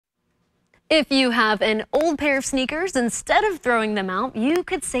If you have an old pair of sneakers, instead of throwing them out, you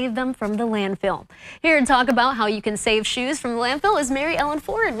could save them from the landfill. Here to talk about how you can save shoes from the landfill is Mary Ellen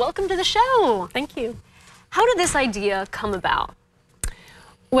Ford. Welcome to the show. Thank you. How did this idea come about?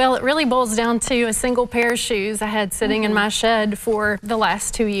 Well, it really boils down to a single pair of shoes I had sitting in my shed for the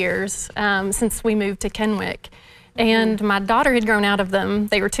last 2 years since we moved to Kennewick. And my daughter had grown out of them.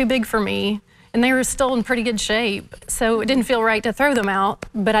 They were too big for me, and they were still in pretty good shape. So it didn't feel right to throw them out,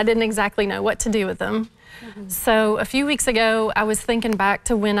 but I didn't exactly know what to do with them. So a few weeks ago, I was thinking back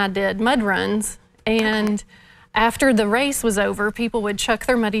to when I did mud runs, and after the race was over, people would chuck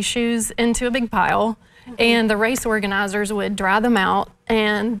their muddy shoes into a big pile, and the race organizers would dry them out,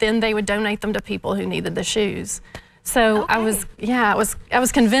 and then they would donate them to people who needed the shoes. So I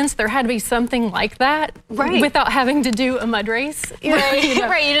was convinced there had to be something like that without having to do a mud race. Right, you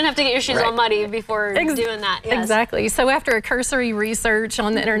didn't have to get your shoes all muddy before doing that. Yes. Exactly. So after a cursory research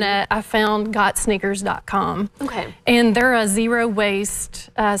on the internet, I found gotsneakers.com. Okay. And they're a zero waste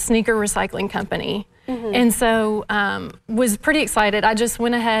sneaker recycling company. And so was pretty excited. I just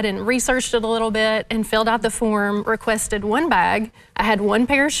went ahead and researched it a little bit and filled out the form, requested one bag. I had one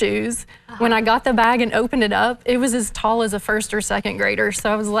pair of shoes. When I got the bag and opened it up, it was as tall as a first or second grader. So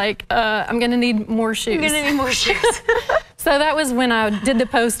I was like, I'm gonna need more shoes. I'm gonna need more shoes. So that was when I did the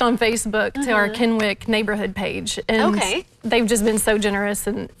post on Facebook to our Kennewick neighborhood page. And they've just been so generous,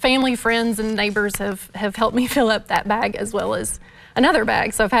 and family, friends, and neighbors have helped me fill up that bag as well as another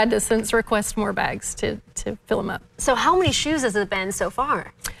bag. So I've had to since request more bags to fill them up. So how many shoes has it been so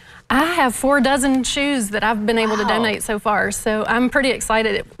far? I have 4 dozen shoes that I've been able to donate so far. So I'm pretty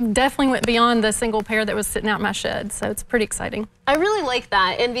excited. It definitely went beyond the single pair that was sitting out in my shed. So it's pretty exciting. I really like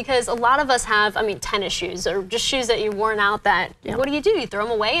that. And because a lot of us have, tennis shoes or just shoes that you've worn out that, what do? You throw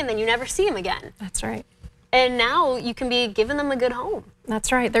them away and then you never see them again. That's right. And now you can be giving them a good home.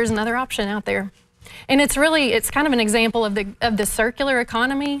 That's right. There's another option out there. And it's kind of an example of the circular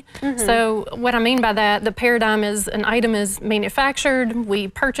economy. So what I mean by that, the paradigm is an item is manufactured, we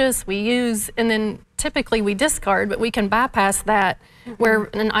purchase, we use, and then typically we discard, but we can bypass that where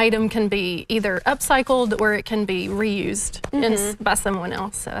an item can be either upcycled or it can be reused by someone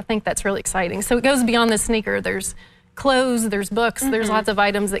else. So I think that's really exciting. So it goes beyond the sneaker. There's clothes, there's books, there's lots of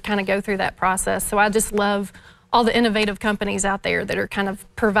items that kind of go through that process. So I just love all the innovative companies out there that are kind of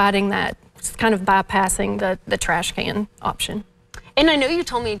providing that, kind of bypassing the trash can option. And I know you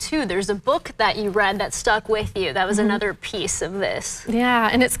told me too, there's a book that you read that stuck with you. That was another piece of this. Yeah,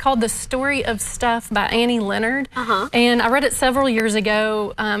 and it's called The Story of Stuff by Annie Leonard. And I read it several years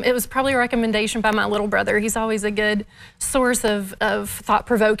ago. It was probably a recommendation by my little brother. He's always a good source of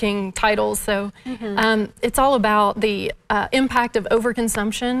thought-provoking titles. So it's all about the impact of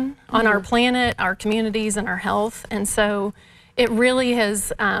overconsumption on our planet, our communities, and our health. And so it really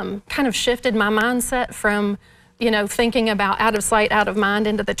has kind of shifted my mindset from thinking about out of sight, out of mind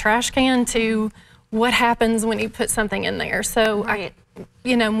into the trash can to what happens when you put something in there. So,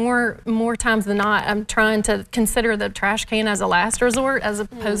 more times than not, I'm trying to consider the trash can as a last resort as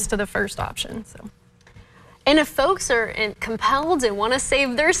opposed to the first option. So. And if folks are compelled and want to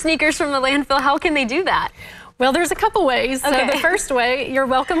save their sneakers from the landfill, how can they do that? Well, there's a couple ways. So the first way, you're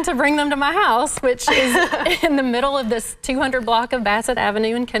welcome to bring them to my house, which is in the middle of this 200 block of Bassett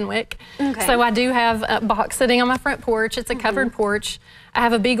Avenue in Kennewick. So I do have a box sitting on my front porch. It's a covered porch. I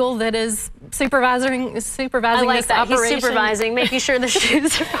have a beagle that is supervising this operation. He's supervising, making sure the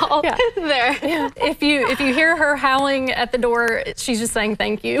shoes are all there. Yeah. If you hear her howling at the door, she's just saying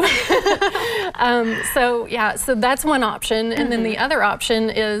thank you. So that's one option. And then the other option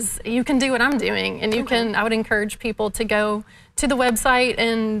is you can do what I'm doing, and I would encourage people to go to the website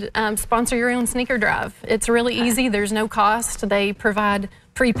and sponsor your own sneaker drive. It's really easy. There's no cost. They provide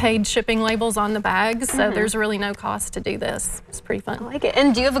prepaid shipping labels on the bags, so there's really no cost to do this. It's pretty fun. I like it.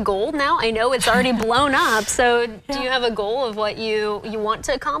 And do you have a goal now? I know it's already blown up, so do you have a goal of what you want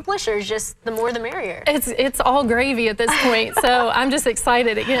to accomplish, or just the more the merrier? It's all gravy at this point, so I'm just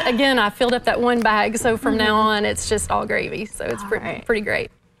excited. Again, I filled up that one bag, so from now on, it's just all gravy, so it's pretty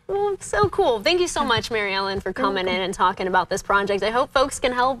great. Well, so cool. Thank you so much, Mary Ellen, for coming in and talking about this project. I hope folks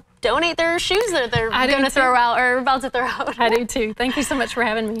can help donate their shoes that they're going to throw out or about to throw out. I do too. Thank you so much for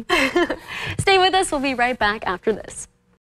having me. Stay with us. We'll be right back after this.